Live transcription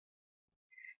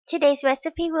Today's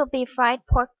recipe will be fried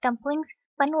pork dumplings,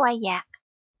 Banh Quai Vac.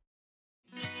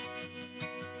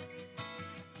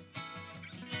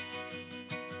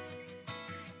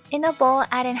 In a bowl,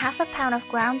 add in half a pound of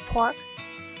ground pork,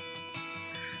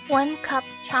 1 cup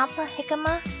chopped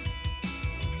jicama,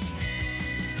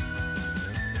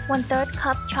 1/3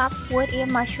 cup chopped wood ear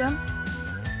mushroom,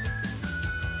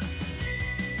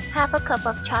 half a cup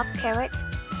of chopped carrot,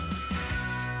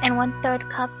 and 1/3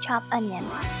 cup chopped onion.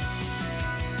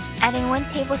 Add in 1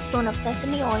 tablespoon of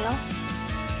sesame oil.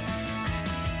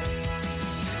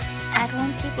 Add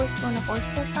 1 tablespoon of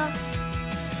oyster sauce.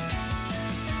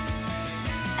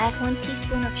 Add 1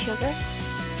 teaspoon of sugar.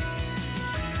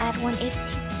 Add 1/8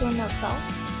 teaspoon of salt.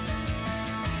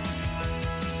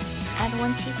 Add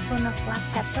 1 teaspoon of black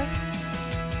pepper.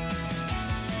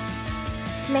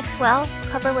 Mix well,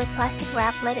 cover with plastic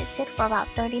wrap, let it sit for about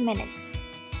 30 minutes.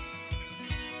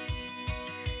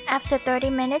 After 30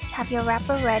 minutes, have your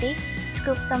wrapper ready.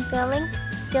 Scoop some filling,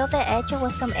 seal the edge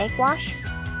with some egg wash.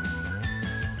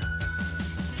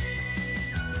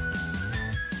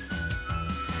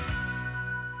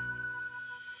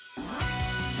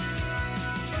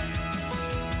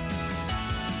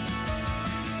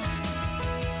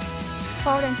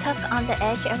 Fold and tuck on the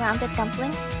edge around the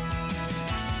dumpling.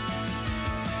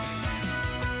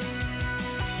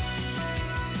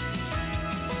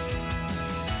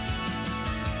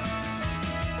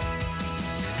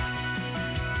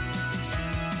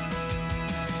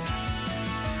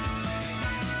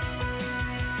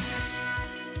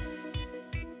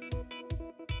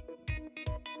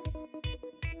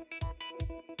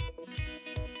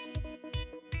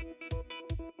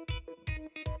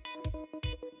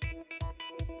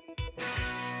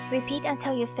 Repeat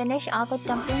until you finish all the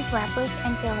dumplings, wrappers,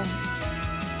 and fillings.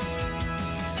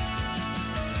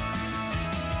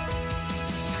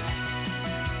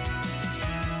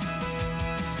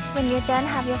 When you're done,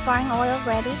 have your frying oil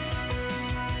ready.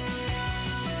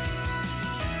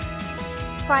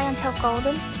 Fry until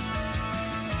golden.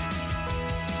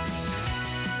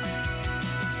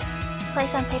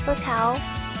 Place on paper towel.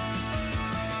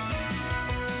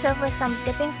 Serve with some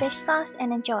dipping fish sauce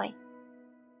and enjoy.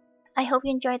 I hope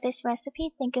you enjoyed this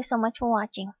recipe. Thank you so much for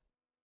watching.